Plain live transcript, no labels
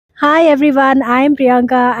Hi everyone, I am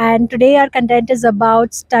Priyanka and today our content is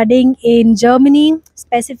about studying in Germany,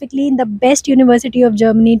 specifically in the best university of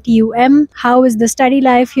Germany, TUM. How is the study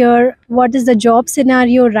life here? What is the job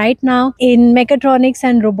scenario right now in mechatronics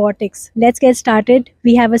and robotics? Let's get started.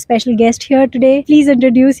 We have a special guest here today. Please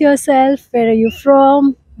introduce yourself. Where are you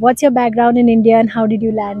from? What's your background in India and how did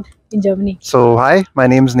you land in Germany? So, hi, my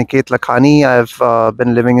name is Niket Lakhani. I've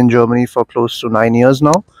been living in Germany for close to 9 years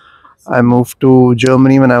now. I moved to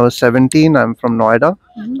Germany when I was 17. I'm from Noida.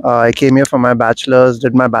 I came here for my bachelor's,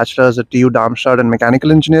 did my bachelor's at TU Darmstadt in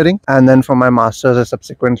mechanical engineering. And then for my master's, I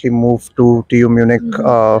subsequently moved to TU Munich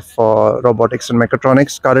for robotics and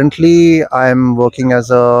mechatronics. Currently, I'm working as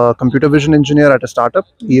a computer vision engineer at a startup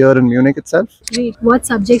here in Munich itself. Great. What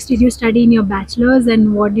subjects did you study in your bachelor's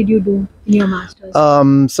and what did you do in your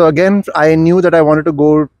master's? So again, I knew that I wanted to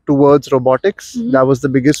go towards robotics. That was the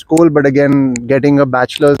biggest goal. But again, getting a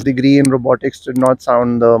bachelor's degree in robotics did not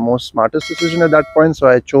sound the most smartest decision at that point. So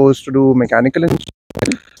I chose to do mechanical engineering.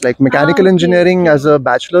 Like mechanical engineering as a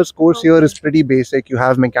bachelor's course here is pretty basic. You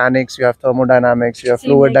have mechanics, you have thermodynamics, you have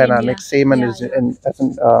fluid dynamics, same as in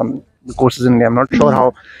the courses in India. I'm not sure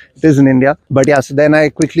how it is in India, but yeah. So then I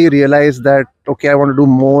quickly realized that okay, I want to do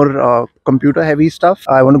more computer heavy stuff.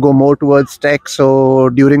 I want to go more towards tech. So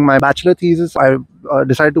during my bachelor thesis, I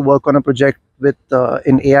decided to work on a project with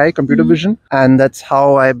in AI, computer vision, and that's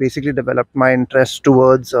how I basically developed my interest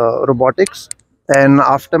towards robotics. Then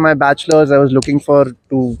after my bachelor's, I was looking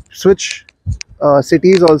to switch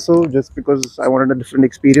cities also, just because I wanted a different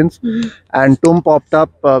experience. And TUM popped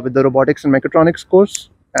up with the robotics and mechatronics course,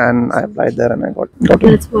 and I applied there and I got it.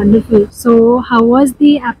 That's wonderful. So how was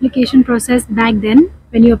the application process back then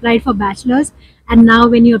when you applied for bachelor's, and now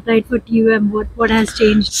when you applied for TUM, what has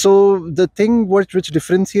changed? So the thing which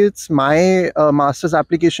differentiates my master's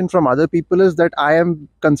application from other people is that I am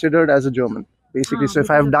considered as a German, basically. So if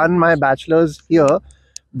I've done my bachelor's here,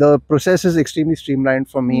 the process is extremely streamlined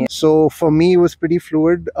for me. So for me, it was pretty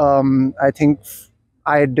fluid. I think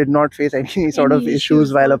I did not face any sort of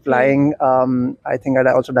issues while applying. I think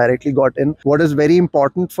I also directly got in. What is very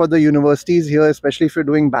important for the universities here, especially if you're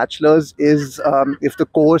doing bachelor's, is if the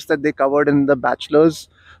course that they covered in the bachelor's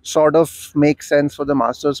sort of makes sense for the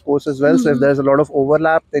master's course as well. So if there's a lot of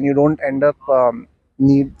overlap, then you don't end up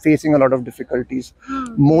facing a lot of difficulties.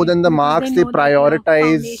 More than the marks, they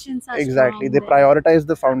prioritize they prioritize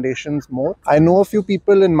the foundations more. I know a few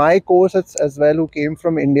people in my course as well who came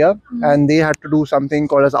from India, and they had to do something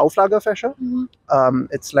called as Auflagefächer.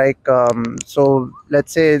 It's like so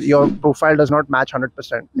let's say your profile does not match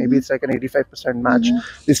 100%, maybe it's like an 85% match.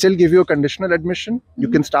 They still give you a conditional admission. You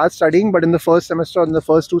can start studying, but in the first semester, in the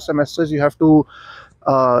first 2 semesters, you have to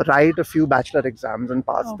write a few bachelor exams and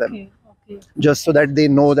pass them, just so that they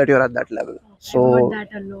know that you're at that level. So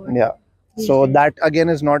yeah, so that again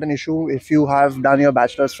is not an issue if you have done your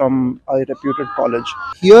bachelor's from a reputed college.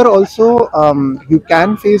 Here also you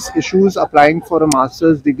can face issues applying for a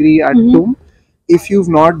master's degree at TUM if you've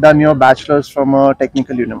not done your bachelor's from a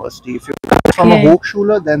technical university. If you're from a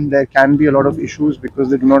Hochschule, then there can be a lot of issues because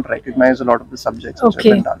they do not recognize a lot of the subjects which have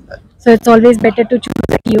been done there. So it's always better to choose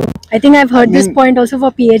a TU. I think I've heard this point also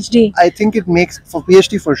for PhD. I think it makes, for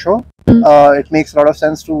PhD for sure, it makes a lot of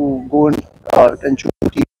sense to go and choose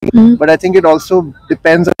TU. But I think it also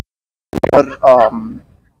depends on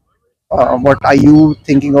what are you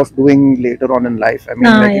thinking of doing later on in life. I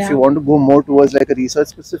mean, if you want to go more towards like a research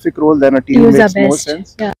specific role, then a TU makes more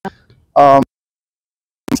sense.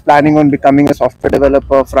 Planning on becoming a software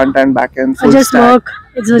developer, front end, back end, full just stack, work.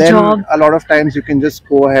 It's a job. A lot of times you can just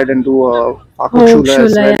go ahead and do a Hochschule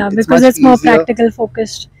as well. Because it's more practical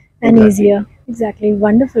focused and easier. Exactly.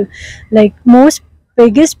 Wonderful. Like most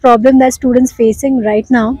biggest problem that students facing right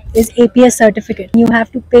now is APS certificate. You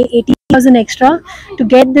have to pay 80,000 extra to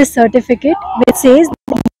get this certificate which says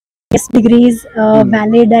this degree is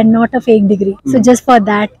valid and not a fake degree. So just for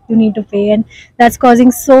that you need to pay, and that's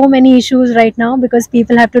causing so many issues right now because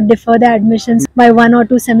people have to defer their admissions by 1 or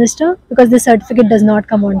 2 semesters because the certificate does not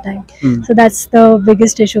come on time. So that's the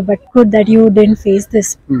biggest issue, but good that you didn't face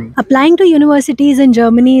this. Applying to universities in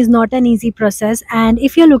Germany is not an easy process, and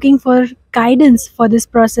if you're looking for guidance for this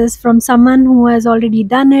process from someone who has already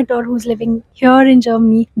done it or who's living here in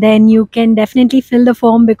Germany, then you can definitely fill the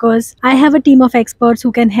form because I have a team of experts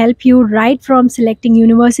who can help you right from selecting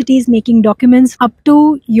universities, making documents up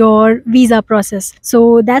to your visa process.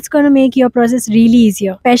 So that's going to make your process really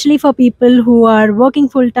easier, especially for people who are working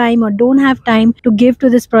full-time or don't have time to give to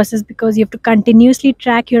this process, because you have to continuously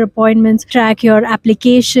track your appointments, track your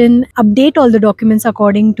application, update all the documents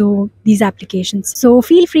according to these applications. So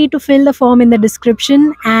feel free to fill the form in the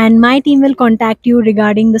description and my team will contact you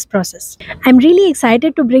regarding this process. I'm really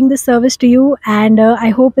excited to bring this service to you, and I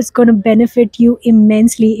hope it's going to benefit you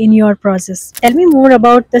immensely in your process. Tell me more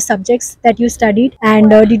about the subjects that you studied, and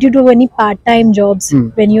did you do any part-time jobs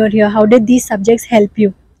when you were here? How did these subjects help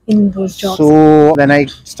you in those jobs? So when I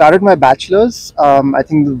started my bachelor's, I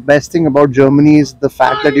think the best thing about Germany is the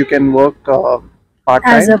fact that you can work part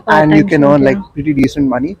As a time and you part-time can job, earn like yeah. pretty decent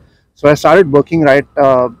money. So I started working right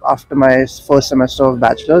after my first semester of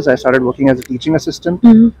bachelor's. I started working as a teaching assistant.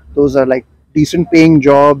 Those are like decent paying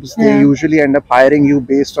jobs. They Yeah. usually end up hiring you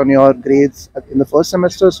based on your grades in the first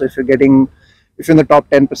semester. So if you're in the top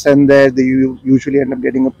 10% there, you usually end up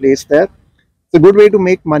getting a place there. It's a good way to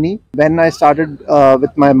make money. When I started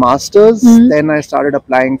with my masters, then I started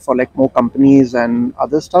applying for like more companies and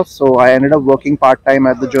other stuff. So I ended up working part time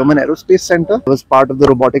at the German Aerospace Center. I was part of the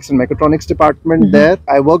Robotics and Mechatronics department there.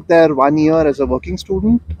 I worked there 1 year as a working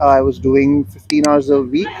student. I was doing 15 hours a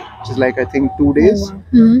week, which is like I think 2 days. Oh,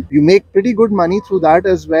 wow. You make pretty good money through that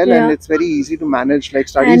as well, and Yeah. it's very easy to manage like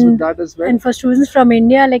studies with that as well. And for students from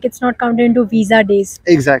India, like it's not counted into visa days.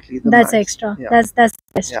 Exactly. That's max. extra. Yeah. That's the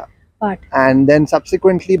best Yeah. part. And then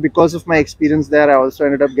subsequently, because of my experience there, I also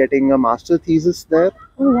ended up getting a master thesis there.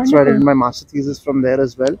 Oh, So I did wonderful. my master thesis from there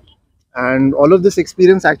as well. And all of this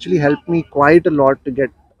experience actually helped me quite a lot to get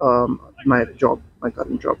my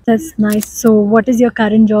current job. That's nice. So, what is your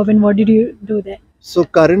current job and what did you do there? So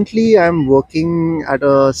currently I'm working at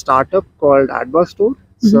a startup called Adva Store.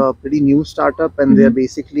 It's a pretty new startup, and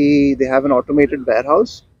they have an automated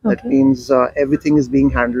warehouse. That Okay. means everything is being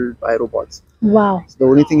handled by robots. Wow. So the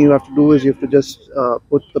only thing you have to do is you have to just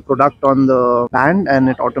put the product on the band, and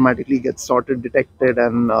it automatically gets sorted, detected,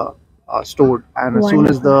 and stored. And as soon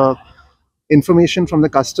as the information from the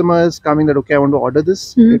customer is coming that okay, I want to order this,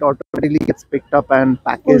 it automatically gets picked up and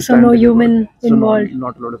packaged. Oh, so and no delivered. human So involved.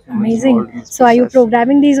 not a lot of humans Amazing. involved in this So, are you process.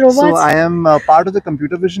 programming these robots? So I am part of the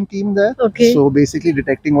computer vision team there. Okay. So basically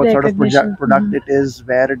detecting what sort of Recognition. product it is,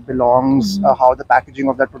 where it belongs, how the packaging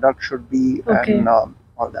of that product should be, Okay. and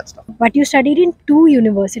all that stuff. But you studied in two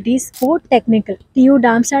universities, both technical, TU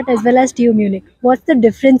Darmstadt as well as TU Munich. What's the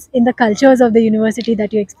difference in the cultures of the university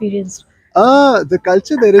that you experienced? The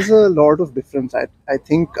culture, there is a lot of difference, I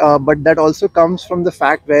think, but that also comes from the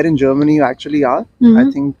fact where in Germany you actually are. I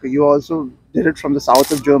think you also did it from the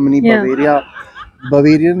south of Germany, Yeah. Bavaria.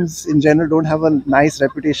 Bavarians in general don't have a nice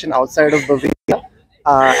reputation outside of Bavaria.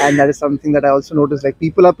 And that is something that I also noticed, like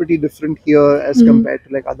people are pretty different here as compared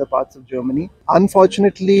to like other parts of Germany.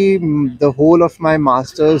 Unfortunately, the whole of my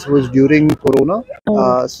masters was during Corona.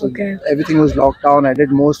 So okay. everything was locked down. I did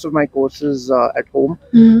most of my courses at home.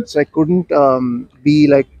 So I couldn't be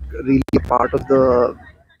like really a part of the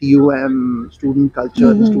TUM student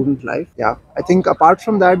culture, the student life. Yeah, I think apart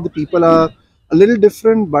from that, the people are a little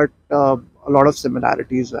different, but a lot of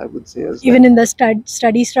similarities, I would say, as Even well. in the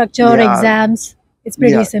study structure, Yeah. exams, it's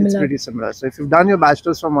pretty Yeah, similar. it's pretty similar. So if you've done your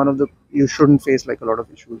bachelor's from one of the, you shouldn't face like a lot of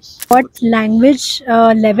issues. What language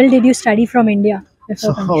level did you study from India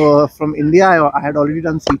before coming? So from India, I had already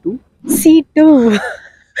done C2. C2.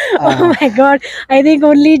 Oh my god, I think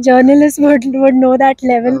only journalists would know that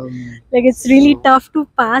level. Like it's really so- tough to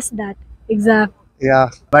pass that exam. Yeah,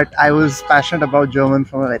 but I was passionate about German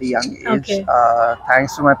from a very young age. Okay.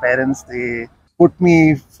 Thanks to my parents, they put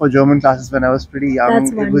me for German classes when I was pretty young.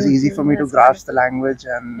 That's It was easy wonderful. for me to That's grasp the language,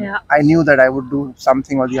 and Yeah. I knew that I would do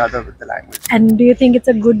something or the other with the language. And do you think it's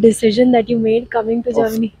a good decision that you made coming to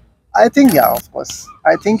Germany? I think, yeah, of course.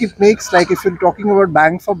 I think it makes, like, if you're talking about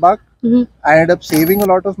bang for buck, I ended up saving a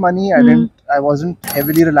lot of money. I wasn't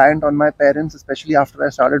heavily reliant on my parents, especially after I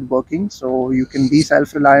started working. So you can be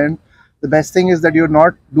self-reliant. The best thing is that you're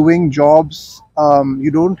not doing jobs.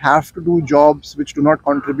 You don't have to do jobs which do not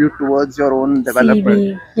contribute towards your own development.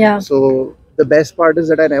 CV. Yeah. So the best part is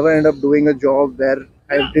that I never ended up doing a job where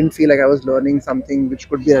I didn't feel like I was learning something which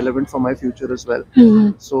could be relevant for my future as well.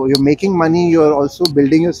 So you're making money, you're also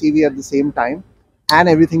building your CV at the same time, and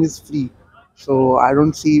everything is free. So I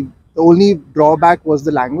don't see, the only drawback was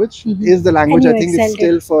the language. Is the language, And I you think it's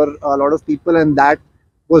excelled still for a lot of people, and that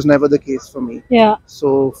was never the case for me. Yeah.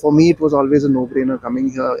 So for me, it was always a no-brainer coming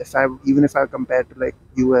here. Even if I compare to like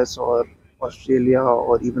US or Australia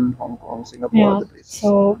or even Hong Kong, Singapore, Yeah. other places.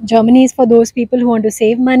 So Germany is for those people who want to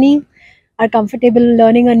save money, are comfortable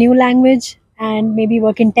learning a new language, and maybe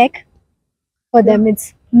work in tech. For them,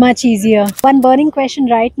 it's much easier. One burning question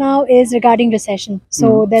right now is regarding recession.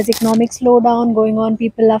 So there's economic slowdown going on.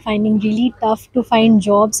 People are finding really tough to find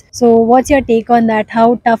jobs. So what's your take on that?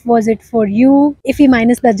 How tough was it for you? If we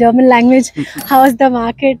minus the German language, how's the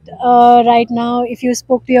market right now? If you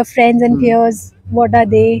spoke to your friends and peers, what are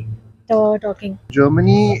they talking?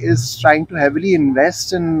 Germany is trying to heavily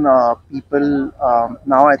invest in people.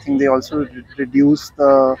 Now I think they also reduce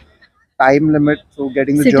the time limit for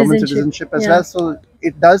getting the German Citizenship. citizenship as Yeah. well. So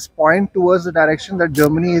it does point towards the direction that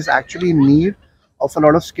Germany is actually in need of a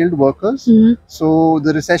lot of skilled workers. Mhm. So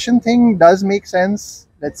the recession thing does make sense.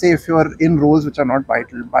 Let's say if you're in roles which are not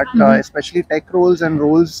vital, but especially tech roles and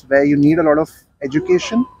roles where you need a lot of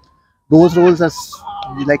education, those roles are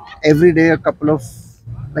like every day a couple of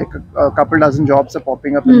a couple dozen jobs are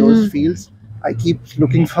popping up in those fields. I keep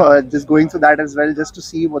looking for just going through that as well, just to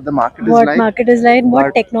see what the market is What like. market is like, and what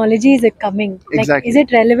But technology is it coming? Like, exactly, is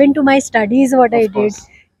it relevant to my studies, what I of did? course.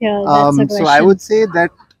 Yeah, that's a So I question. would say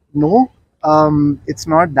that no, it's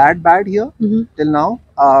not that bad here till now.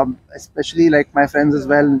 Especially like my friends as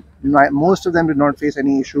well. Most of them did not face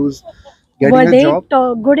any issues Were getting a they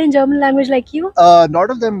job. good in German language like you?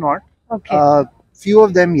 Lot of them not. Okay. Few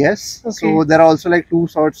of them yes. Okay. So there are also like two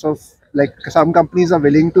sorts of, like, some companies are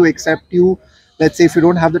willing to accept you. Let's say if you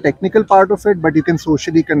don't have the technical part of it, but you can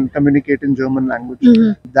socially communicate in German language.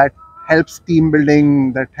 That helps team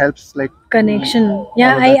building. That helps like Connection. all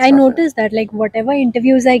Yeah, of that I stuff. noticed that, like, whatever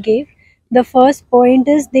interviews I gave, the first point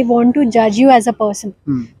is they want to judge you as a person.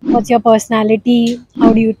 What's your personality?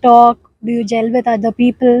 How do you talk? Do you gel with other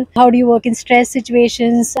people? How do you work in stress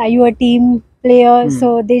situations? Are you a team player?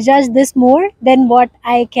 So they judge this more than what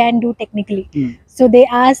I can do technically. So they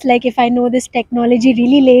ask, like, if I know this technology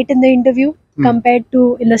really late in the interview compared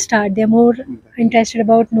to in the start. They're more interested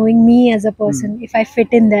about knowing me as a person, if I fit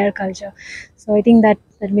in their culture. So I think that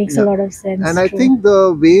makes a lot of sense. And I think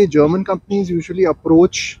the way German companies usually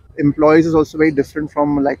approach employees is also very different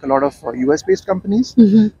from like a lot of US based companies.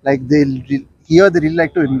 Like here they really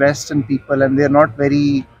like to invest in people, and they're not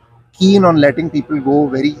very keen on letting people go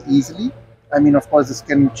very easily. I mean, of course, this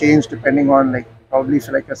can change depending on like probably if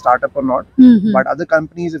you're like a startup or not. But other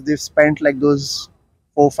companies, if they've spent like those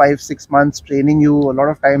 4, 5, 6 months training you, a lot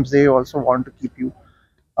of times they also want to keep you.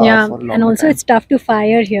 Yeah, For a and longer also time. it's tough to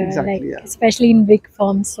fire here, Exactly, like yeah. especially in big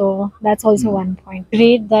firms. So that's also one point.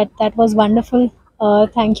 Great, that was wonderful.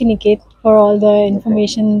 Thank you, Niket, for all the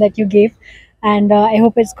information that you gave, and I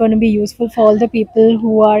hope it's going to be useful for all the people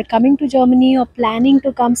who are coming to Germany or planning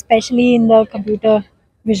to come, especially in the computer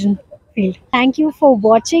vision field. Thank you for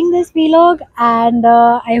watching this vlog, and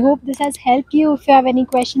I hope this has helped you. If you have any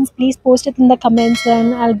questions, please post it in the comments,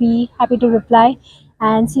 and I'll be happy to reply.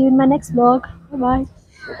 And see you in my next vlog. Bye bye.